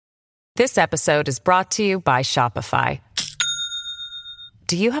This episode is brought to you by Shopify.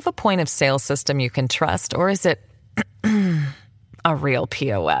 Do you have a point of sale system you can trust, or is it a real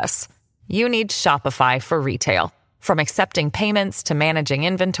POS? You need Shopify for retail. From accepting payments to managing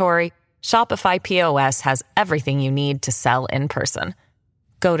inventory, Shopify POS has everything you need to sell in person.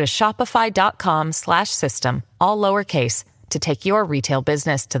 Go to shopify.com/system, all lowercase, to take your retail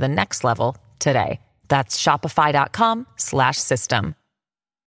business to the next level today. That's shopify.com/system.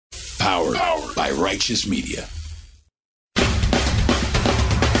 Powered by Righteous Media.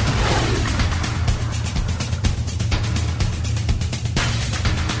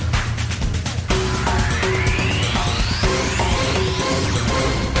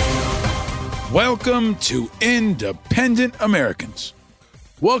 Welcome to Independent Americans.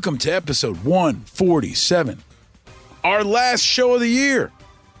 Welcome to episode 147, our last show of the year.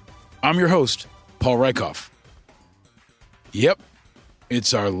 I'm your host, Paul Rieckhoff. Yep,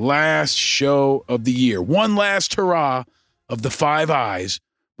 it's our last show of the year. One last hurrah of the Five Eyes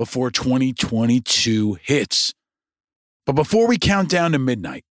before 2022 hits. But before we count down to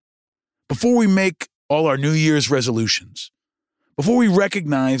midnight, before we make all our New Year's resolutions, before we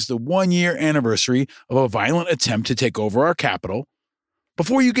recognize the 1-year anniversary of a violent attempt to take over our capital,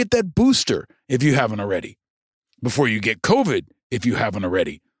 before you get that booster if you haven't already, before you get COVID if you haven't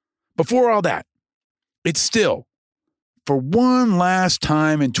already, before all that, it's still, for one last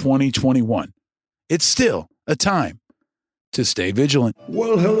time in 2021, it's still a time to stay vigilant.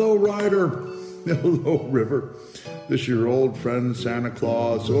 Well, hello, Ryder. Hello, River. This is your old friend, Santa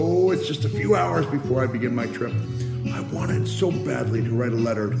Claus. Oh, it's just a few hours before I begin my trip. I wanted so badly to write a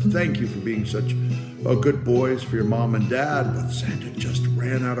letter to thank you for being such good boys for your mom and dad, but Santa just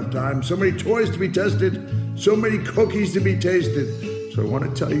ran out of time. So many toys to be tested, so many cookies to be tasted. So I want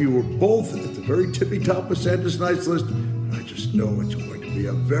to tell you we're both at the very tippy top of Santa's nice list. And I just know it's going to be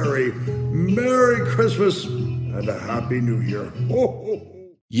a very Merry Christmas and a Happy New Year. Ho, ho,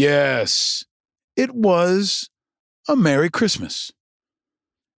 ho. Yes, it was a Merry Christmas.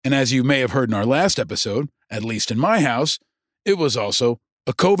 And as you may have heard in our last episode, at least in my house, it was also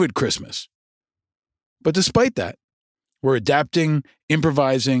a COVID Christmas. But despite that, we're adapting,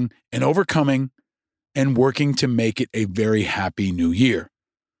 improvising, and overcoming, and working to make it a very happy new year.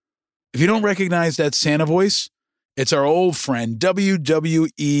 If you don't recognize that Santa voice, it's our old friend,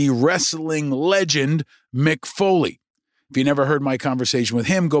 WWE wrestling legend, Mick Foley. If you never heard my conversation with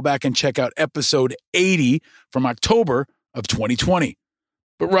him, go back and check out episode 80 from October of 2020.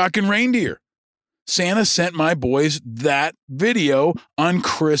 But rockin' reindeer, Santa sent my boys that video on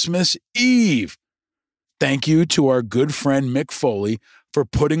Christmas Eve. Thank you to our good friend Mick Foley for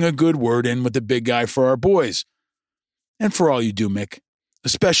putting a good word in with the big guy for our boys. And for all you do, Mick,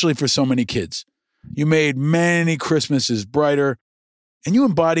 especially for so many kids. You made many Christmases brighter, and you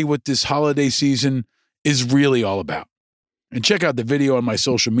embody what this holiday season is really all about. And check out the video on my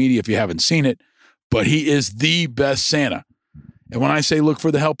social media if you haven't seen it, but he is the best Santa. And when I say look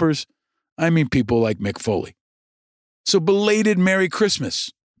for the helpers, I mean people like Mick Foley. So belated Merry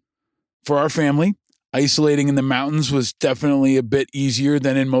Christmas. For our family, isolating in the mountains was definitely a bit easier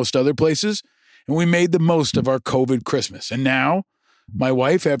than in most other places, and we made the most of our COVID Christmas. And now, my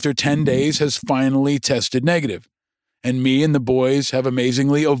wife, after 10 days, has finally tested negative, and me and the boys have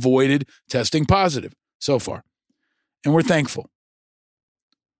amazingly avoided testing positive so far. And we're thankful.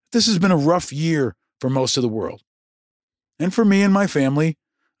 This has been a rough year for most of the world. And for me and my family,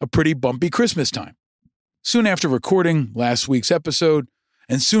 a pretty bumpy Christmas time. Soon after recording last week's episode,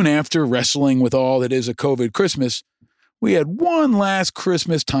 and soon after wrestling with all that is a COVID Christmas, we had one last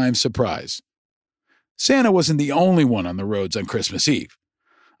Christmas time surprise. Santa wasn't the only one on the roads on Christmas Eve.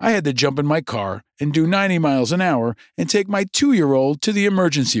 I had to jump in my car and do 90 miles an hour and take my 2-year-old to the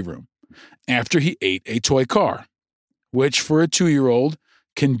emergency room after he ate a toy car, which for a 2-year-old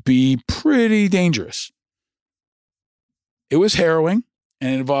can be pretty dangerous. It was harrowing,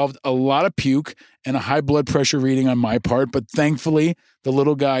 and it involved a lot of puke and a high blood pressure reading on my part, but thankfully, the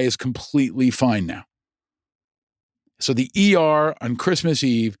little guy is completely fine now. So the ER on Christmas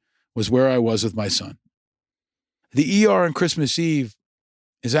Eve was where I was with my son. The ER on Christmas Eve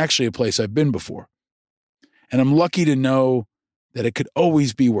is actually a place I've been before, and I'm lucky to know that it could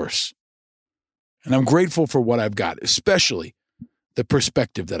always be worse. And I'm grateful for what I've got, especially the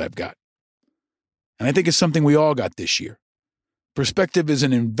perspective that I've got. And I think it's something we all got this year. Perspective is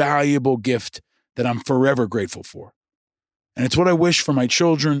an invaluable gift that I'm forever grateful for. And it's what I wish for my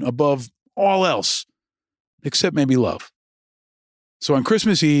children above all else, except maybe love. So on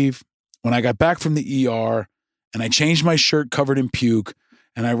Christmas Eve, when I got back from the ER and I changed my shirt covered in puke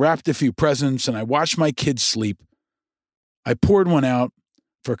and I wrapped a few presents and I watched my kids sleep, I poured one out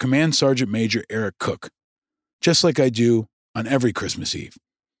for Command Sergeant Major Eric Cook, just like I do on every Christmas Eve.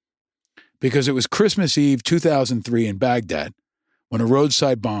 Because it was Christmas Eve 2003 in Baghdad when a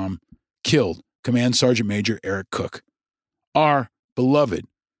roadside bomb killed Command Sergeant Major Eric Cook, our beloved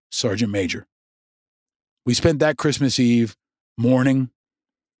Sergeant Major. We spent that Christmas Eve mourning,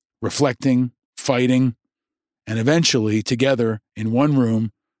 reflecting, fighting, and eventually together in one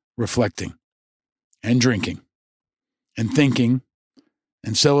room, reflecting and drinking and thinking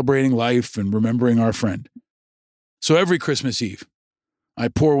and celebrating life and remembering our friend. So every Christmas Eve, I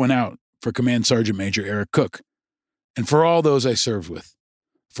pour one out for Command Sergeant Major Eric Cook, and for all those I served with,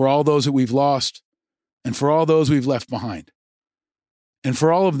 for all those that we've lost, and for all those we've left behind. And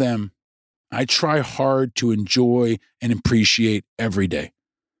for all of them, I try hard to enjoy and appreciate every day,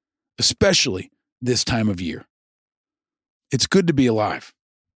 especially this time of year. It's good to be alive,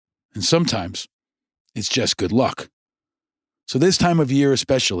 and sometimes it's just good luck. So this time of year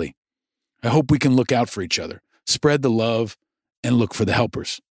especially, I hope we can look out for each other, spread the love, and look for the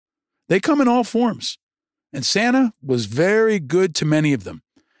helpers. They come in all forms, and Santa was very good to many of them.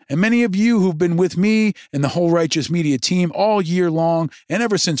 And many of you who've been with me and the whole Righteous Media team all year long and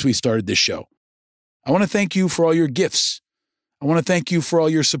ever since we started this show. I want to thank you for all your gifts. I want to thank you for all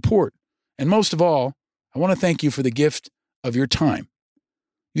your support. And most of all, I want to thank you for the gift of your time.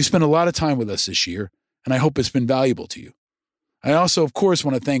 You spent a lot of time with us this year, and I hope it's been valuable to you. I also, of course,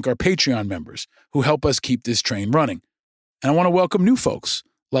 want to thank our Patreon members who help us keep this train running. And I want to welcome new folks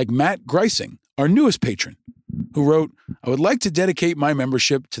like Matt Greising, our newest patron, who wrote, "I would like to dedicate my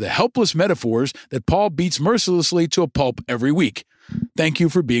membership to the helpless metaphors that Paul beats mercilessly to a pulp every week. Thank you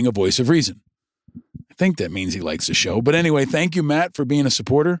for being a voice of reason." I think that means he likes the show. But anyway, thank you, Matt, for being a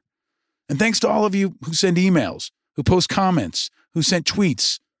supporter. And thanks to all of you who send emails, who post comments, who sent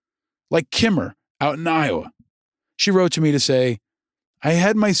tweets, like Kimmer out in Iowa. She wrote to me to say, "I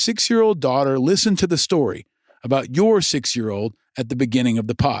had my 6-year-old daughter listen to the story about your 6-year-old at the beginning of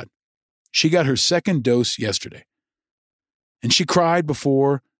the pod. She got her second dose yesterday. And she cried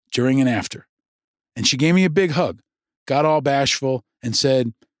before, during, and after. And she gave me a big hug, got all bashful, and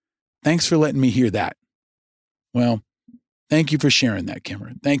said, 'Thanks for letting me hear that.'" Well, thank you for sharing that,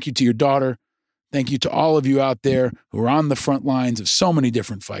 Kimmer. Thank you to your daughter. Thank you to all of you out there who are on the front lines of so many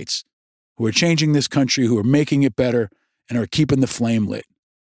different fights, who are changing this country, who are making it better, and are keeping the flame lit.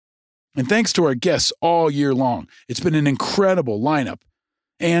 And thanks to our guests all year long. It's been an incredible lineup.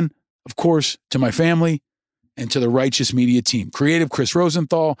 And, of course, to my family and to the Righteous Media team. Creative Chris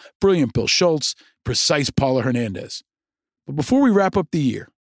Rosenthal, brilliant Bill Schultz, precise Paula Hernandez. But before we wrap up the year,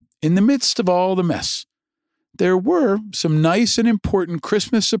 in the midst of all the mess, there were some nice and important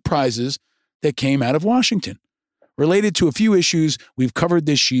Christmas surprises that came out of Washington, related to a few issues we've covered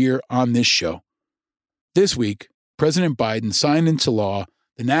this year on this show. This week, President Biden signed into law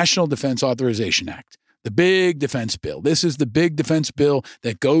the National Defense Authorization Act, the big defense bill. This is the big defense bill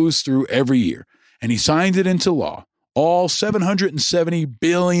that goes through every year. And he signed it into law, all $770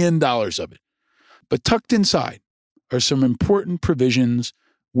 billion of it. But tucked inside are some important provisions,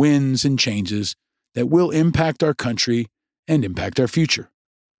 wins, and changes that will impact our country and impact our future.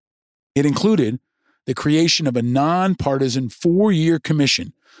 It included the creation of a nonpartisan 4-year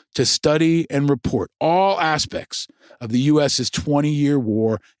commission to study and report all aspects of the U.S.'s 20-year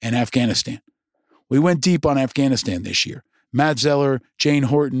war in Afghanistan. We went deep on Afghanistan this year. Matt Zeller, Jane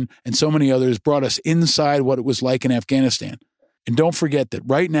Horton, and so many others brought us inside what it was like in Afghanistan. And don't forget that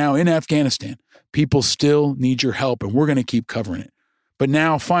right now in Afghanistan, people still need your help, and we're going to keep covering it. But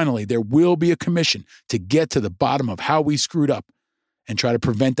now, finally, there will be a commission to get to the bottom of how we screwed up and try to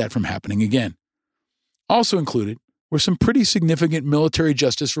prevent that from happening again. Also included were some pretty significant military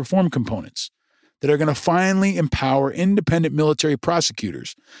justice reform components that are going to finally empower independent military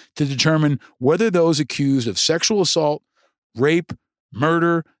prosecutors to determine whether those accused of sexual assault, rape,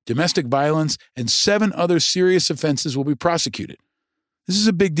 murder, domestic violence, and 7 other serious offenses will be prosecuted. This is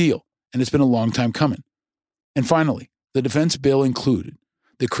a big deal, and it's been a long time coming. And finally, the defense bill included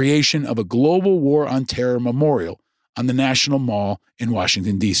the creation of a global war on terror memorial on the National Mall in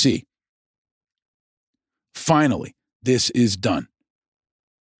Washington, D.C. Finally, this is done.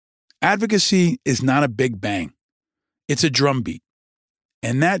 Advocacy is not a big bang. It's a drumbeat.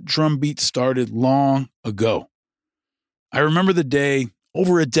 And that drumbeat started long ago. I remember the day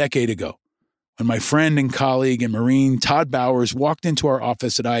over a decade ago when my friend and colleague and Marine Todd Bowers walked into our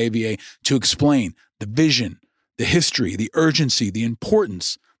office at IAVA to explain the vision, the history, the urgency, the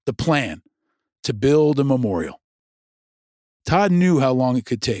importance, the plan to build a memorial. Todd knew how long it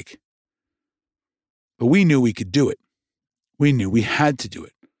could take. But we knew we could do it. We knew we had to do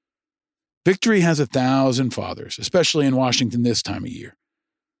it. Victory has 1,000 fathers, especially in Washington this time of year.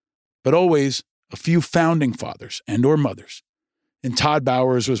 but always a few founding fathers and or mothers, and Todd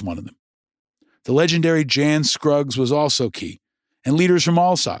Bowers was one of them. The legendary Jan Scruggs was also key, and leaders from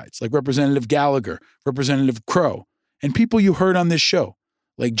all sides, like Representative Gallagher, Representative Crow, and people you heard on this show,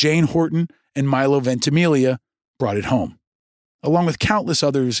 like Jane Horton and Milo Ventimiglia, brought it home, along with countless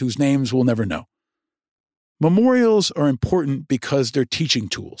others whose names we'll never know. Memorials are important because they're teaching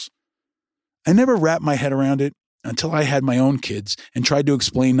tools. I never wrapped my head around it until I had my own kids and tried to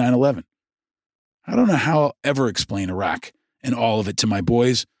explain 9/11. I don't know how I'll ever explain Iraq and all of it to my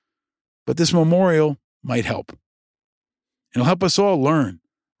boys, but this memorial might help. It'll help us all learn,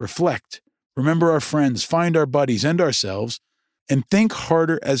 reflect, remember our friends, find our buddies and ourselves, and think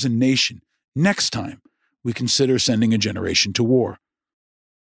harder as a nation next time we consider sending a generation to war.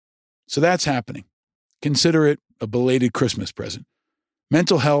 So that's happening. Consider it a belated Christmas present.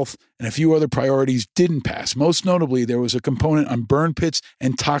 Mental health and a few other priorities didn't pass. Most notably, there was a component on burn pits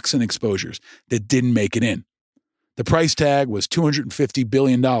and toxin exposures that didn't make it in. The price tag was $250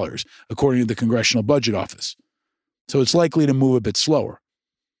 billion, according to the Congressional Budget Office. So it's likely to move a bit slower.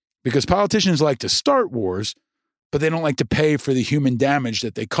 Because politicians like to start wars, but they don't like to pay for the human damage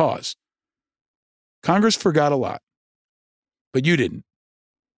that they cause. Congress forgot a lot. But you didn't.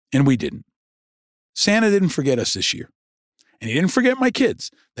 And we didn't. Santa didn't forget us this year. And he didn't forget my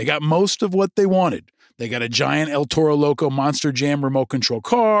kids. They got most of what they wanted. They got a giant El Toro Loco Monster Jam remote control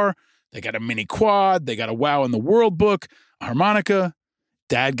car. They got a mini quad. They got a Wow in the World book, a harmonica.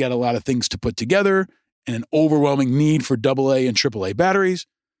 Dad got a lot of things to put together and an overwhelming need for AA and AAA batteries.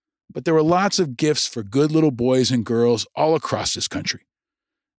 But there were lots of gifts for good little boys and girls all across this country.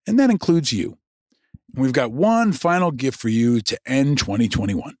 And that includes you. And we've got one final gift for you to end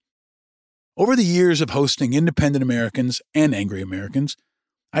 2021. Over the years of hosting Independent Americans and Angry Americans,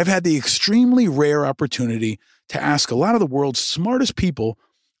 I've had the extremely rare opportunity to ask a lot of the world's smartest people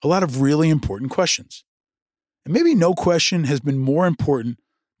a lot of really important questions. And maybe no question has been more important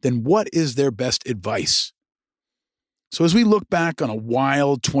than what is their best advice. So as we look back on a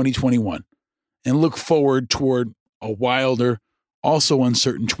wild 2021 and look forward toward a wilder, also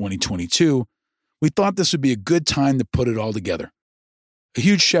uncertain 2022, we thought this would be a good time to put it all together. A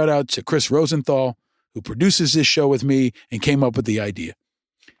huge shout out to Chris Rosenthal, who produces this show with me and came up with the idea.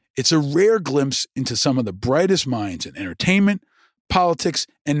 It's a rare glimpse into some of the brightest minds in entertainment, politics,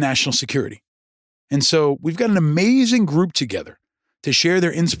 and national security. And so we've got an amazing group together to share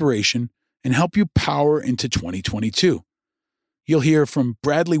their inspiration and help you power into 2022. You'll hear from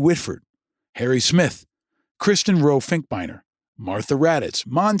Bradley Whitford, Harry Smith, Kristen Rowe Finkbeiner, Martha Raddatz,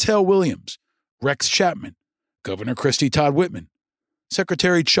 Montel Williams, Rex Chapman, Governor Christie Todd Whitman,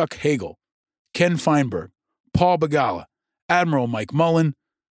 Secretary Chuck Hagel, Ken Feinberg, Paul Begala, Admiral Mike Mullen,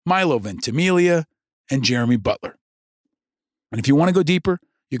 Milo Ventimiglia, and Jeremy Butler. And if you want to go deeper,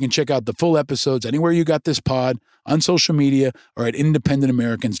 you can check out the full episodes anywhere you got this pod, on social media, or at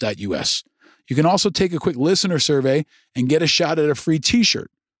independentamericans.us. You can also take a quick listener survey and get a shot at a free t-shirt.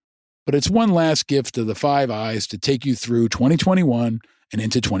 But it's one last gift of the 5 eyes to take you through 2021 and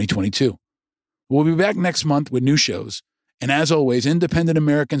into 2022. We'll be back next month with new shows. And as always, Independent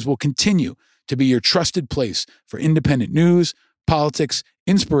Americans will continue to be your trusted place for independent news, politics,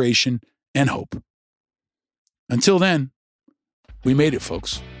 inspiration, and hope. Until then, we made it,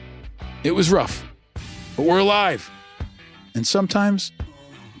 folks. It was rough, but we're alive. And sometimes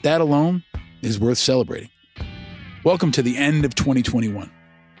that alone is worth celebrating. Welcome to the end of 2021.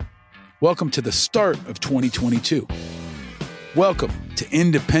 Welcome to the start of 2022. Welcome to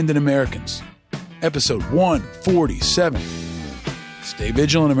Independent Americans, episode 147. Stay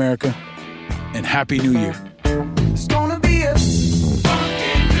vigilant, America, and Happy New Year. It's gonna be a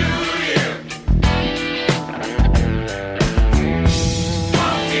fucking New Year.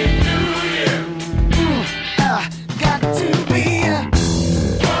 Fucking New Year. Got to be a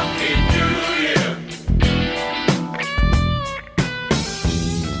fucking New Year.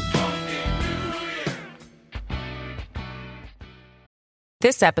 Fucking New Year.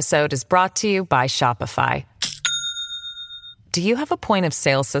 This episode is brought to you by Shopify. Do you have a point of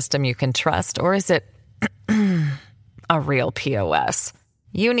sale system you can trust, or is it a real POS?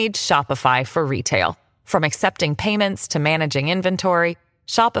 You need Shopify for retail. From accepting payments to managing inventory,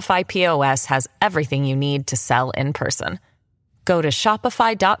 Shopify POS has everything you need to sell in person. Go to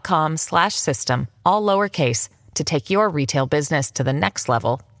shopify.com/system, all lowercase, to take your retail business to the next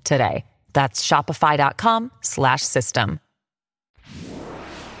level today. That's shopify.com/system.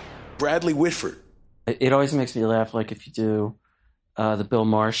 Bradley Whitford. It always makes me laugh, like if you do the Bill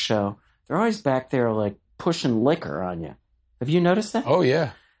Maher show, they're always back there like pushing liquor on you. Have you noticed that? Oh,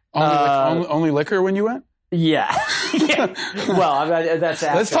 yeah. Only liquor when you went? Yeah. Yeah. Well, I mean, that's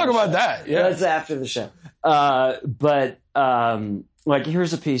after. Let's talk about that. Yeah. That's after the show. Like,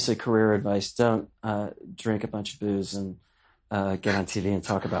 here's a piece of career advice. Don't drink a bunch of booze and get on TV and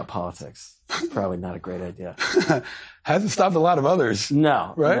talk about politics. Probably not a great idea. Hasn't stopped a lot of others.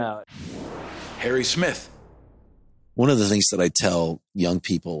 No. Right? No. Harry Smith. One of the things that I tell young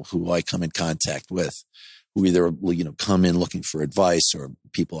people who I come in contact with, who either, come in looking for advice, or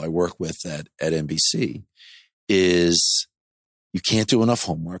people I work with at NBC, is you can't do enough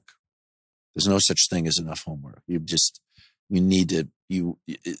homework. There's no such thing as enough homework. You need to,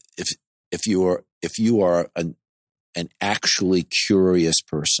 if you are an actually curious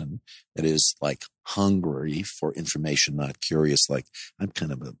person that is like hungry for information, not curious, like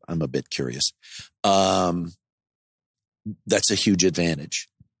I'm a bit curious. That's a huge advantage,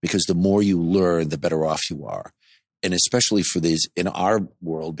 because the more you learn, the better off you are. And especially for these in our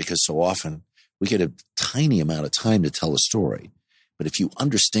world, because so often we get a tiny amount of time to tell a story. But if you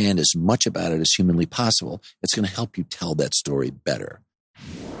understand as much about it as humanly possible, it's going to help you tell that story better.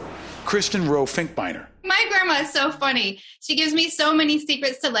 Kristen Rowe Finkbeiner. My grandma is so funny. She gives me so many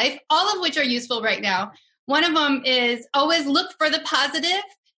secrets to life, all of which are useful right now. One of them is always look for the positive,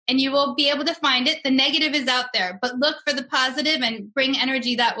 and you will be able to find it. The negative is out there, but look for the positive and bring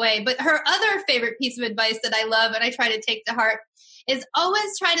energy that way. But her other favorite piece of advice that I love and I try to take to heart is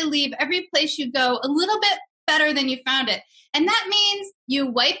always try to leave every place you go a little bit better than you found it. And that means you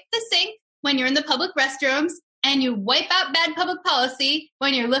wipe the sink when you're in the public restrooms, and you wipe out bad public policy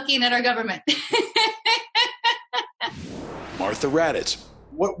when you're looking at our government. Martha Raddatz.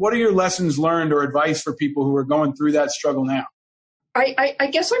 What are your lessons learned or advice for people who are going through that struggle now? I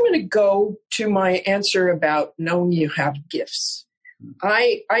guess I'm going to go to my answer about knowing you have gifts.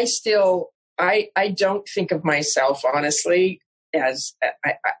 I don't think of myself, honestly, as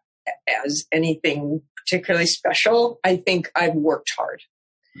anything particularly special. I think I've worked hard.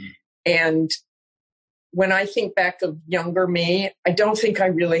 And when I think back of younger me, I don't think I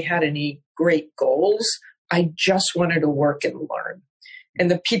really had any great goals. I just wanted to work and learn. And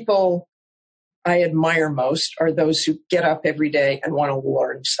the people I admire most are those who get up every day and want to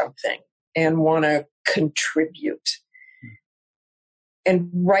learn something and want to contribute. And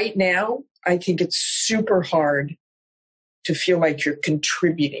right now, I think it's super hard to feel like you're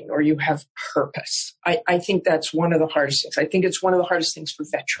contributing or you have purpose. I think that's one of the hardest things. I think it's one of the hardest things for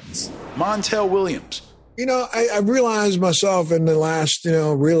veterans. Montel Williams. I've realized myself in the last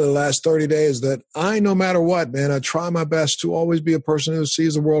 30 days that no matter what, man, I try my best to always be a person who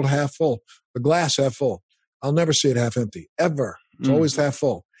sees the world half full, the glass half full. I'll never see it half empty, ever. It's always half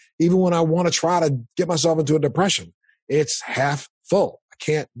full. Even when I want to try to get myself into a depression, it's half full. I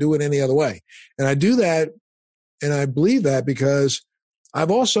can't do it any other way. And I do that, and I believe that because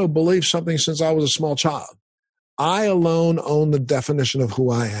I've also believed something since I was a small child. I alone own the definition of who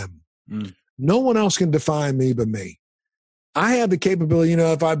I am. No one else can define me but me. I have the capability,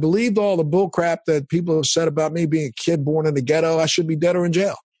 if I believed all the bull crap that people have said about me being a kid born in the ghetto, I should be dead or in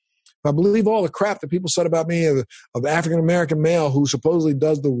jail. If I believe all the crap that people said about me of African-American male who supposedly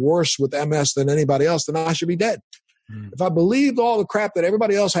does the worse with MS than anybody else, then I should be dead. If I believed all the crap that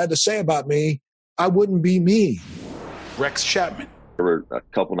everybody else had to say about me, I wouldn't be me. Rex Chapman. There were a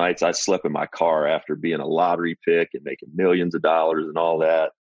couple nights I slept in my car after being a lottery pick and making millions of dollars and all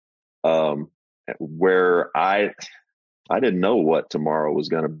that. Where I didn't know what tomorrow was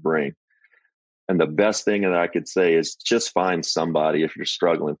going to bring. And the best thing that I could say is just find somebody, if you're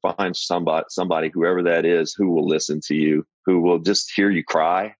struggling, find somebody, whoever that is, who will listen to you, who will just hear you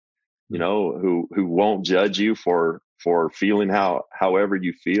cry, who won't judge you for feeling however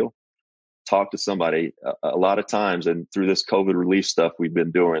you feel. Talk to somebody. A lot of times, and through this COVID relief stuff we've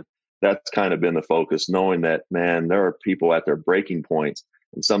been doing, that's kind of been the focus, knowing that, man, there are people at their breaking points.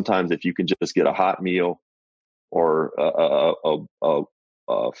 And sometimes if you can just get a hot meal or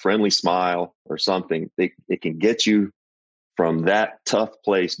a friendly smile or something, it can get you from that tough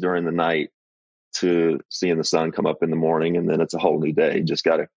place during the night to seeing the sun come up in the morning. And then it's a whole new day. You just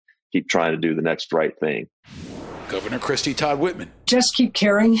got to keep trying to do the next right thing. Governor Christie Todd Whitman. Just keep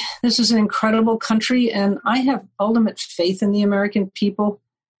caring. This is an incredible country, and I have ultimate faith in the American people.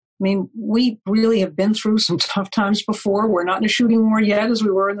 I mean, we really have been through some tough times before. We're not in a shooting war yet as we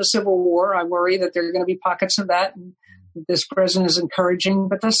were in the Civil War. I worry that there are going to be pockets of that. And this president is encouraging,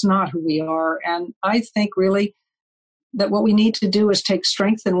 but that's not who we are. And I think really that what we need to do is take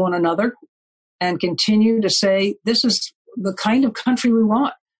strength in one another and continue to say, this is the kind of country we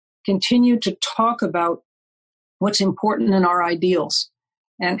want. Continue to talk about what's important in our ideals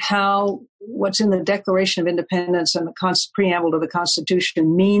and how what's in the Declaration of Independence and the preamble to the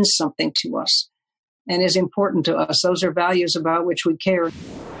Constitution means something to us. and is important to us. Those are values about which we care.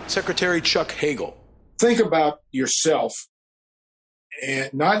 Secretary Chuck Hagel. Think about yourself,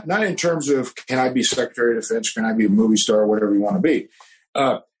 and not in terms of, can I be Secretary of Defense, can I be a movie star, whatever you want to be.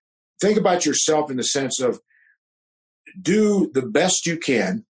 Think about yourself in the sense of, do the best you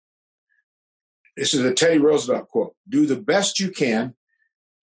can. This is a Teddy Roosevelt quote. Do the best you can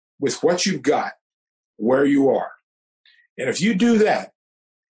with what you've got, where you are. And if you do that,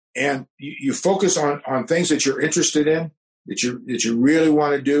 and you focus on things that you're interested in, that you really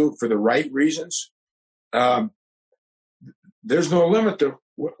want to do for the right reasons, there's no limit to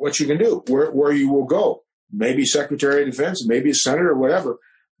what you can do, where you will go. Maybe Secretary of Defense, maybe a senator, whatever.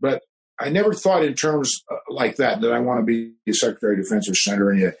 But I never thought in terms like that I want to be a Secretary of Defense or senator.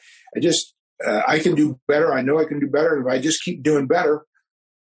 And I can do better. I know I can do better. And if I just keep doing better,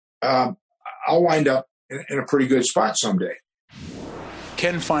 I'll wind up in a pretty good spot someday.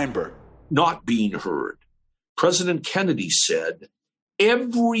 Ken Feinberg. Not being heard. President Kennedy said,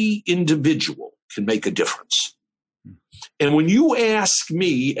 every individual can make a difference. And when you ask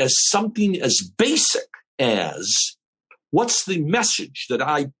me as something as basic as, what's the message that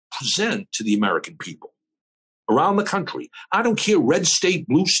I present to the American people around the country? I don't care, red state,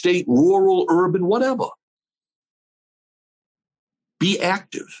 blue state, rural, urban, whatever. Be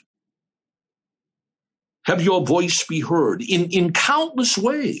active. Have your voice be heard in countless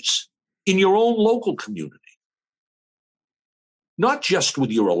ways in your own local community, not just with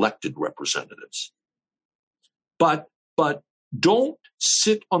your elected representatives. But don't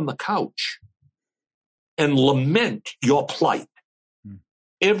sit on the couch and lament your plight.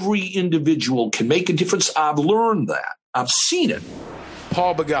 Every individual can make a difference. I've learned that. I've seen it.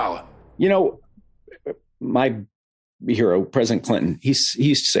 Paul Begala. You know, my hero, President Clinton, he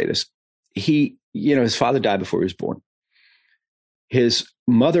used to say this. His father died before he was born. His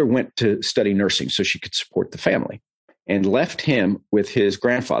mother went to study nursing so she could support the family and left him with his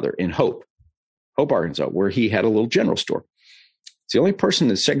grandfather in Hope, Arkansas, where he had a little general store. It's the only person in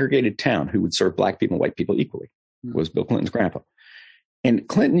the segregated town who would serve black people and white people equally was Bill Clinton's grandpa. And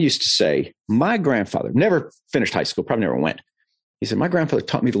Clinton used to say, my grandfather never finished high school, probably never went. He said, my grandfather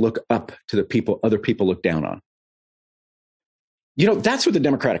taught me to look up to the people other people look down on. You know, that's what the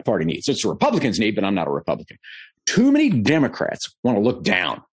Democratic Party needs. It's the Republicans need, but I'm not a Republican. Too many Democrats want to look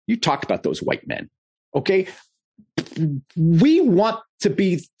down. You talked about those white men. Okay. We want to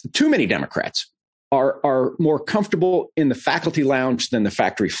be, too many Democrats are more comfortable in the faculty lounge than the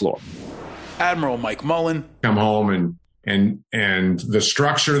factory floor. Admiral Mike Mullen. Come home and the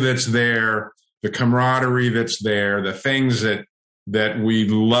structure that's there, the camaraderie that's there, the things that we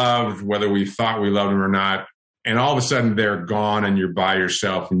loved, whether we thought we loved them or not, and all of a sudden they're gone and you're by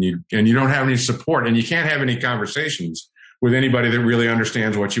yourself and you don't have any support and you can't have any conversations with anybody that really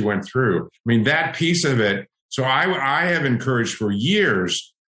understands what you went through. I mean, that piece of it. So I have encouraged for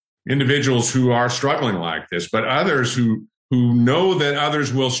years individuals who are struggling like this, but others who know that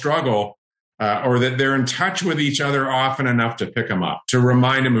others will struggle, or that they're in touch with each other often enough to pick them up, to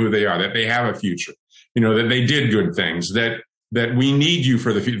remind them who they are, that they have a future, that they did good things, that we need you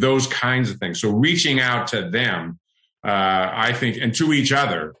for the future, those kinds of things. So reaching out to them, I think, and to each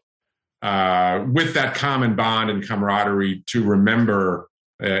other, with that common bond and camaraderie to remember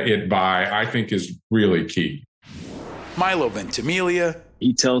it by, I think is really key. Milo Ventimiglia.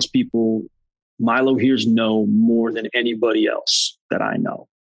 He tells people, Milo hears no more than anybody else that I know.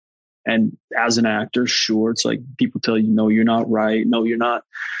 And as an actor, sure, it's like people tell you, no, you're not right. No, you're not.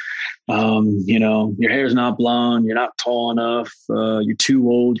 Your hair's not blonde. You're not tall enough. You're too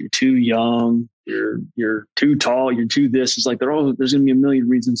old. You're too young. You're too tall. You're too this. It's like there's going to be a million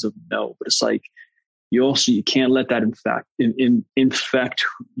reasons of no, but it's like you can't let that infect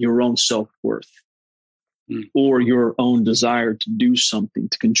your own self-worth or your own desire to do something,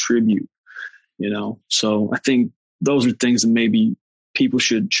 to contribute, So I think those are things that maybe people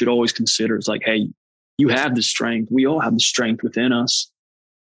should always consider. It's like, hey, you have the strength. We all have the strength within us.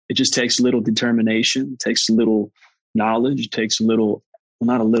 It just takes a little determination. It takes a little knowledge. It takes a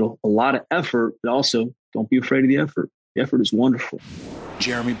lot of effort, but also don't be afraid of the effort. The effort is wonderful.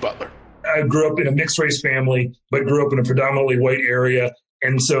 Jeremy Butler. I grew up in a mixed race family, but grew up in a predominantly white area.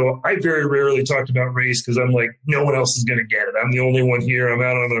 And so I very rarely talked about race because I'm like, no one else is going to get it. I'm the only one here. I'm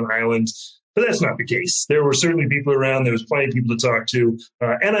out on an island. But that's not the case. There were certainly people around. There was plenty of people to talk to.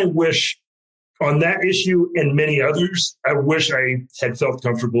 And I wish on that issue and many others, I wish I had felt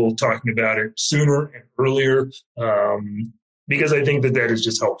comfortable talking about it sooner and earlier, because I think that is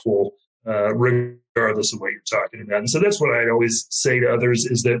just helpful, regardless of what you're talking about. And so that's what I'd always say to others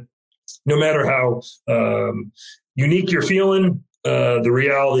is that no matter how unique you're feeling, the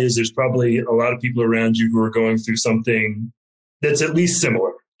reality is there's probably a lot of people around you who are going through something that's at least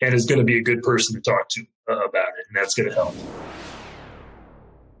similar and is going to be a good person to talk to about it, and that's going to help.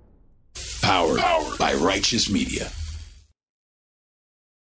 Powered by Righteous Media.